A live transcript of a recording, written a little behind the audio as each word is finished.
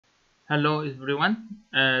Hello everyone,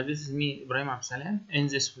 this is me Ibrahim Absalam. In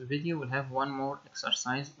this video we'll have one more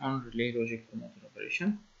exercise on relay logic for motor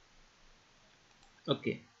operation.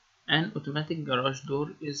 Okay, an automatic garage door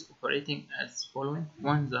is operating as following.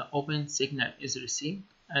 When the open signal is received,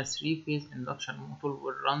 a three-phase induction motor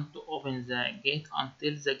will run to open the gate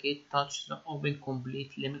until the gate touches the open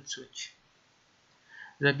complete limit switch.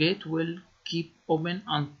 The gate will keep open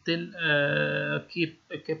until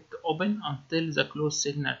kept open until the close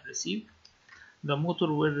signal received. The motor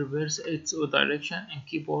will reverse its direction and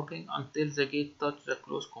keep working until the gate touches the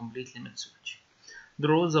close complete limit switch.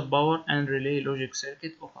 Draw the power and relay logic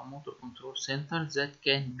circuit of a motor control center that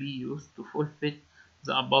can be used to fulfill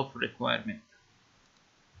the above requirement.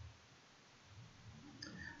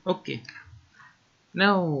 Okay,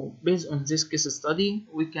 now based on this case study,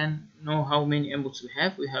 we can know how many inputs we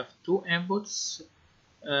have. We have two inputs,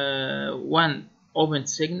 one to open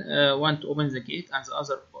the gate and the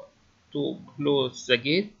other to close the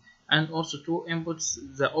gate, and also two inputs,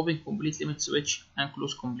 the open complete limit switch and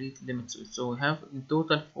close complete limit switch. So we have in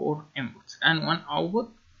total 4 inputs, and one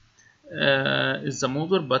output is the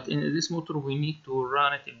motor, but in this motor we need to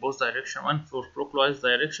run it in both directions, one for clockwise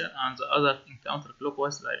direction and the other in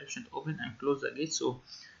counterclockwise direction to open and close the gate. So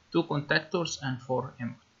 2 contactors and 4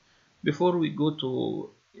 inputs. Before we go to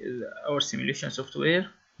our simulation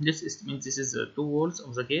software, this means this is the 2 walls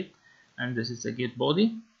of the gate and this is the gate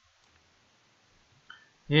body.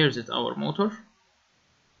 Here is our motor.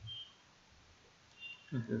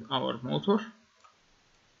 This is our motor.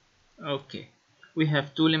 Okay, we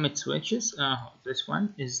have 2 limit switches. This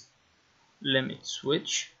one is limit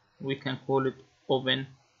switch. We can call it open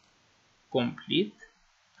complete.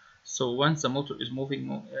 So once the motor is moving,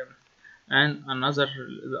 and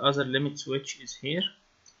the other limit switch is here,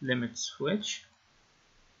 limit switch.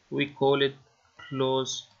 We call it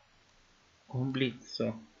close complete.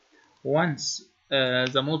 So once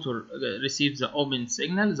the motor receives the open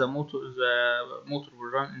signal, the motor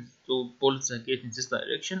will run to pull the gate in this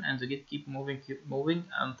direction, and the gate keep moving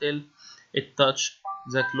until it touch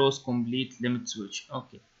the close complete limit switch.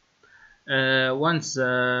 Okay. Once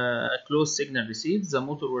a close signal received, the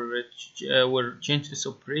motor will change its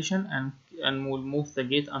operation and will move the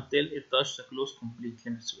gate until it touches the close complete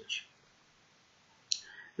limit switch.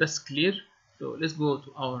 That's clear. So let's go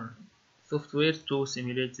to our software to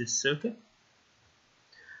simulate this circuit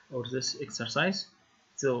or this exercise.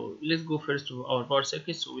 So let's go first to our power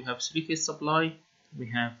circuit. So we have 3-phase supply, we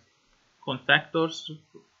have contactors,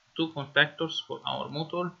 2 contactors for our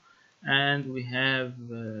motor, and we have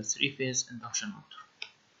 3-phase induction motor.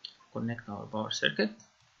 Connect our power circuit.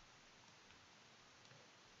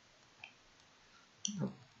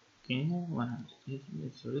 Okay,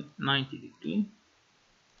 90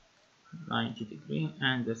 degree,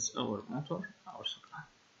 and that's our motor, our supply.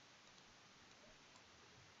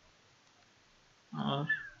 R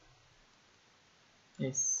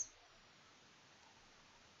S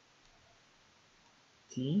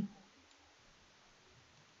T,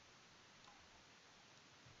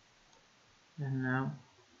 and now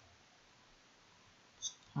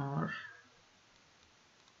R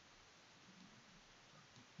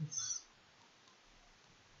S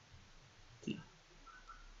T.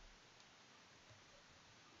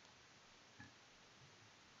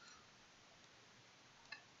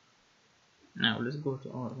 Now let's go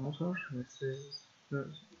to our motor. This is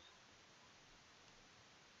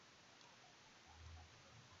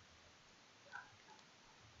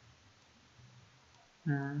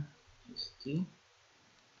ST,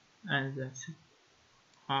 and that's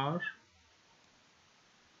R.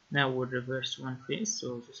 Now we'll reverse one phase,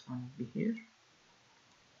 so this one will be here,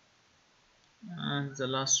 and the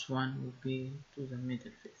last one will be to the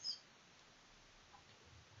middle phase.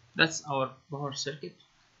 That's our power circuit.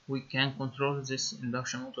 We can control this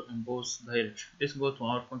induction motor in both directions. Let's go to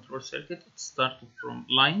our control circuit. It starts from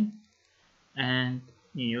line and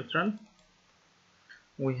neutral.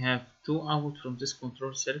 We have 2 outputs from this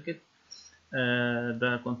control circuit,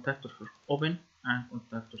 the contactor for open and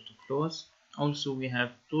contactor to close. Also we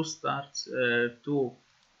have 2 starts, 2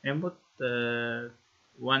 input,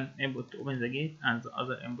 one input to open the gate and the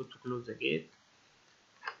other input to close the gate.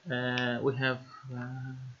 We have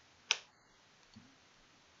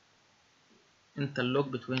interlock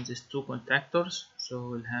between these 2 contactors, so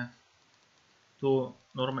we'll have 2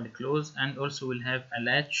 normally closed, and also we'll have a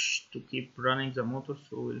latch to keep running the motor,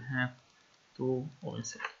 so we'll have 2 open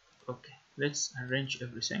circuit. Okay, let's arrange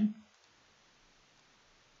everything.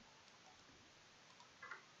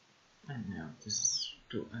 And now this is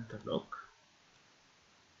to interlock,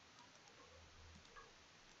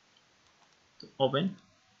 to open,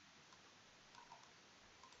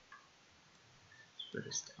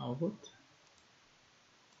 first output.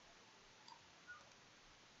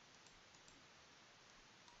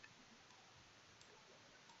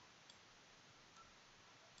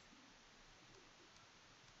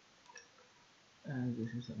 And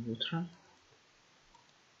this is a neutral,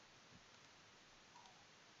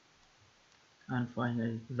 and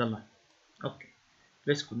finally the line. Okay,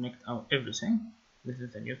 let's connect our everything. This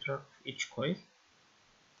is the neutral of each coil.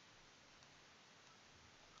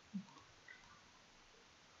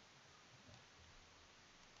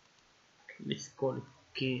 Okay, let's call it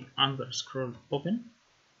K underscore open,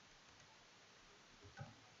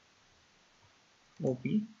 OP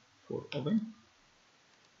for open,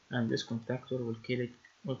 and this contactor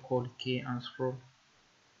will call it K underscore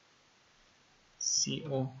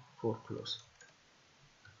CO for close.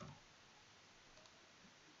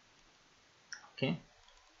 Okay,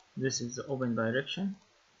 this is the open direction,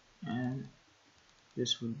 and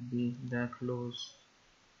this will be the close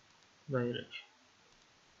direction.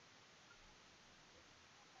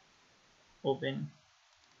 Open,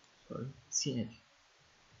 sorry, CL.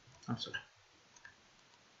 I'm sorry.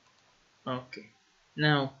 Okay,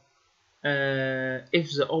 now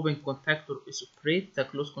if the open contactor is operate, the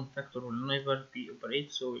close contactor will never be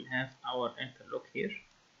operate, so we'll have our interlock here.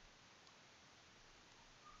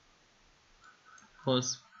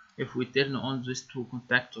 Because if we turn on these two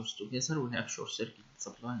contactors together, we have short circuit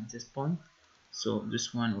supply at this point. So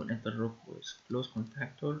this one will interlock with close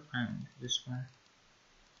contactor, and this one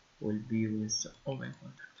will be with the open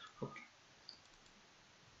contactor. Okay.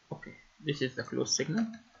 Okay, this is the close signal,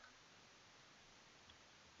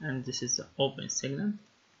 and this is the open signal.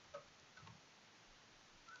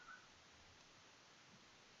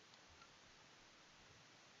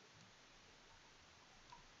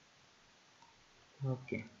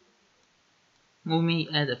 Okay, we may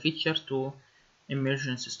add a feature to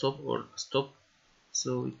emergency stop or stop,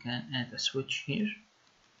 so we can add a switch here.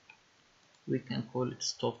 We can call it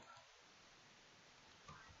stop,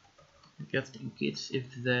 just in case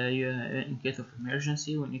in case of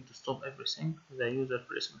emergency we need to stop everything. The user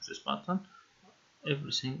presses this button,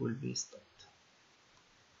 everything will be stopped.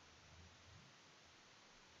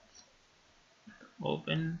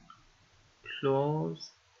 Open,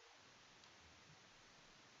 close.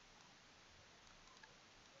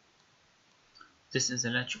 This is the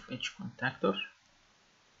latch of each contactor.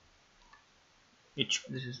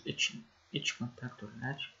 This is each contactor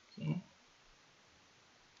latch. Okay.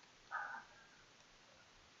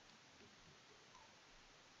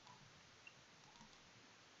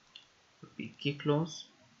 Would be key close.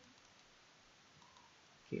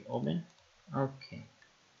 Okay, open. Okay.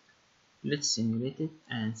 Let's simulate it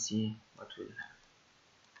and see what we'll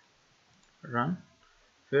have. Run.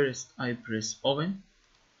 First I press open.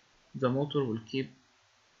 The motor will keep.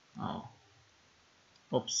 Oh.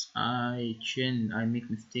 Oops, I make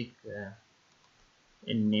mistake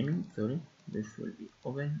in naming, sorry. This will be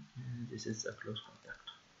open, and this is a close contact.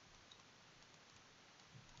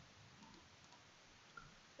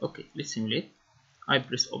 Okay, let's simulate. I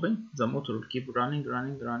press open, the motor will keep running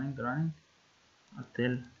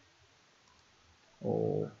until,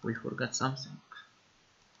 oh, we forgot something.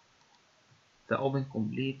 The open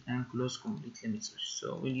complete and close complete limit switch.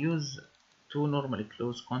 So we'll use two normally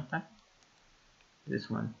close contact. This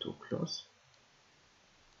one to close.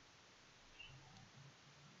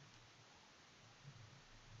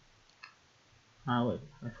 Wait,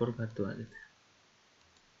 I forgot to add it.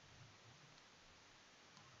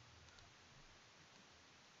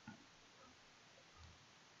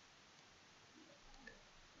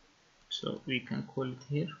 So we can call it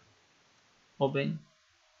here open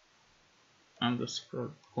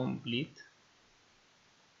underscore complete,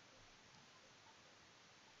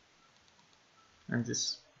 and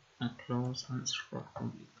this close underscore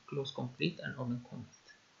complete, close complete and open complete.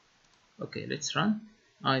 Okay, let's run.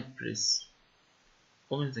 I press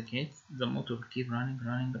open the gate, the motor will keep running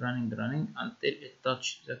until it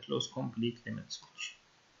touches the close complete limit switch.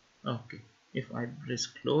 Okay, if I press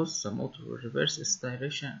close, the motor will reverse its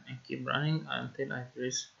direction and keep running until I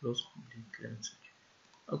press close complete limit switch.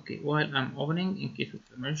 Okay, while I'm opening, in case of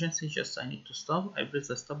emergency, just I need to stop. I press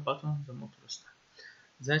the stop button, the motor will stop.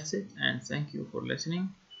 That's it, and thank you for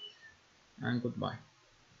listening, and goodbye.